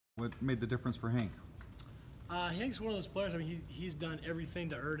What made the difference for Hank? Hank's one of those players. I mean, he's done everything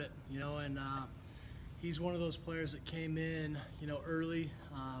to earn it, and he's one of those players that came in, early,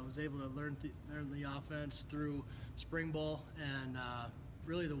 was able to learn the offense through spring ball, and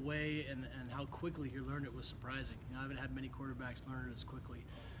really the way and how quickly he learned it was surprising. I haven't had many quarterbacks learn it as quickly,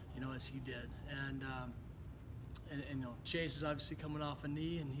 as he did. And Chase is obviously coming off a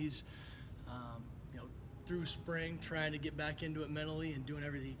knee, and he's, through spring trying to get back into it mentally and doing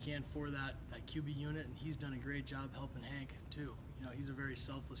everything he can for that QB unit, and he's done a great job helping Hank too. He's a very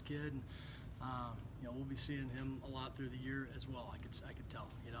selfless kid, and we'll be seeing him a lot through the year as well. I could tell.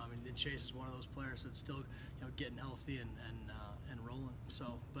 And Chase is one of those players that's still getting healthy and rolling.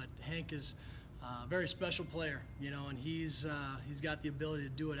 So, but Hank is a very special player, and he's got the ability to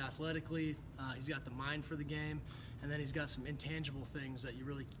do it athletically. He's got the mind for the game, and then he's got some intangible things that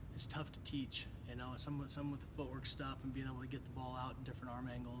it's tough to teach. Some with the footwork stuff and being able to get the ball out in different arm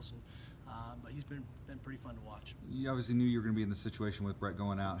angles. But he's been pretty fun to watch. You obviously knew you were going to be in the situation with Brett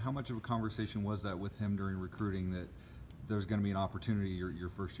going out. How much of a conversation was that with him during recruiting, that there's going to be an opportunity your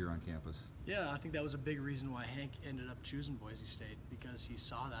first year on campus? Yeah, I think that was a big reason why Hank ended up choosing Boise State, because he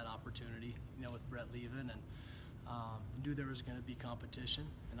saw that opportunity, with Brett leaving, and knew there was going to be competition.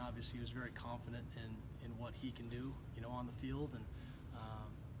 And obviously he was very confident in what he can do, on the field. And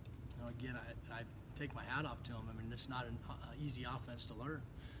again, I take my hat off to him. It's not an easy offense to learn.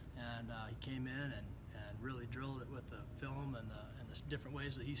 And he came in and really drilled it with the film and the different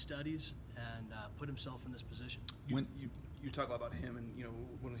ways that he studies, and put himself in this position. You talk a lot about him, and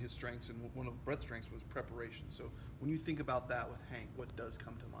one of his strengths and one of Brett's strengths was preparation. So when you think about that with Hank, what does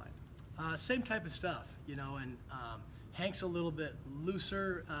come to mind? Same type of stuff, and Hank's a little bit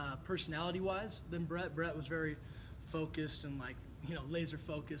looser personality-wise than Brett. Brett was very focused and laser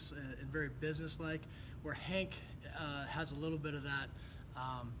focused and very business-like, where Hank has a little bit of that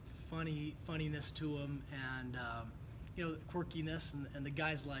funniness to him, and quirkiness, and the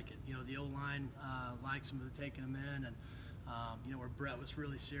guys like it. The O-line likes him, they're taking him in, and where Brett was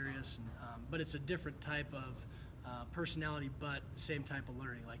really serious, and but it's a different type of personality, but the same type of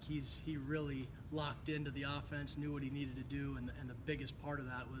learning. He really locked into the offense, knew what he needed to do, and the biggest part of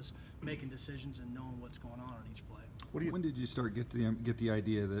that was making decisions and knowing what's going on each play. When did you start get the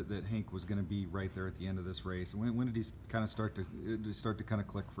idea that Hank was going to be right there at the end of this race? When did he kind of start to kind of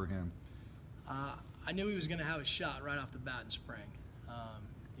click for him? I knew he was going to have a shot right off the bat in spring.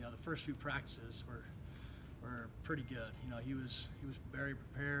 The first few practices were pretty good. He was very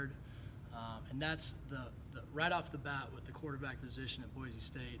prepared, and that's the right off the bat with the quarterback position at Boise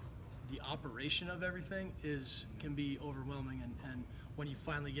State. The operation of everything can be overwhelming, and when you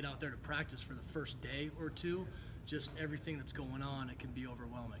finally get out there to practice for the first day or two, just everything that's going on, it can be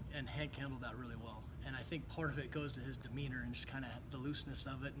overwhelming. And Hank handled that really well. And I think part of it goes to his demeanor and just kind of the looseness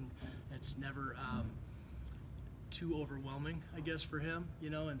of it, and it's never too overwhelming, I guess, for him,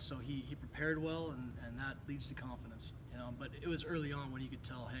 and so he prepared well, and that leads to confidence, but it was early on when you could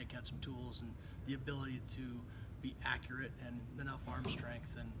tell Hank had some tools and the ability to be accurate, and enough arm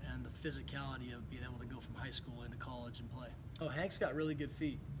strength, and the physicality of being able to go from high school into college and play. Oh, Hank's got really good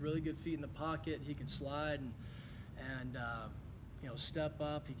feet in the pocket. He can slide and step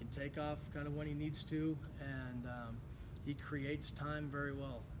up. He can take off kind of when he needs to, and he creates time very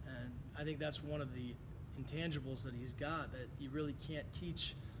well. And I think that's one of the intangibles that he's got that you really can't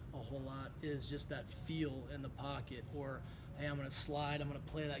teach a whole lot, is just that feel in the pocket, or hey, I'm going to slide, I'm going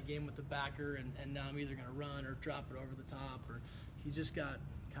to play that game with the backer, and now I'm either going to run or drop it over the top, or he's just got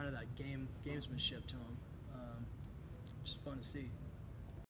kind of that gamesmanship to him, which is fun to see.